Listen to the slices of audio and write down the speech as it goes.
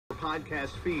podcast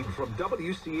feed from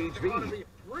WCHV. I ought to be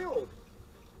thrilled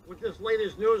with this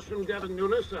latest news from Devin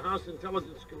Nunes, the House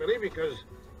Intelligence Committee, because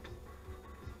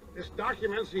this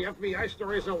documents the FBI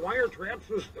stories on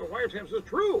wiretaps is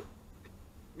true.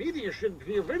 Media should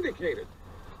feel vindicated.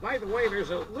 By the way, there's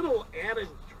a little added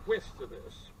twist to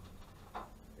this.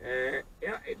 I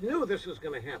knew this was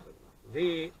going to happen.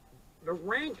 The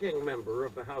ranking member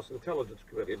of the House Intelligence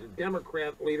Committee, the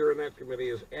Democrat leader in that committee,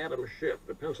 is Adam Schiff,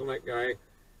 the pencil neck guy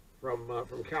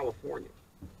from California.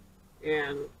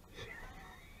 And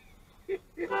he's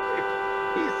saying,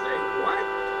 what?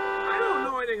 I don't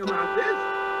know anything about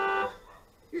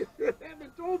this. They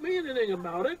haven't told me anything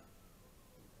about it.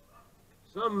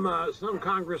 Some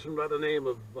congressman by the name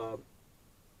of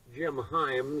Jim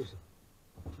Himes,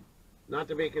 not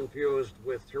to be confused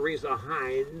with Teresa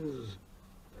Hines.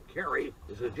 Kerry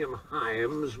is a Jim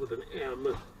Himes with an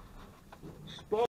M.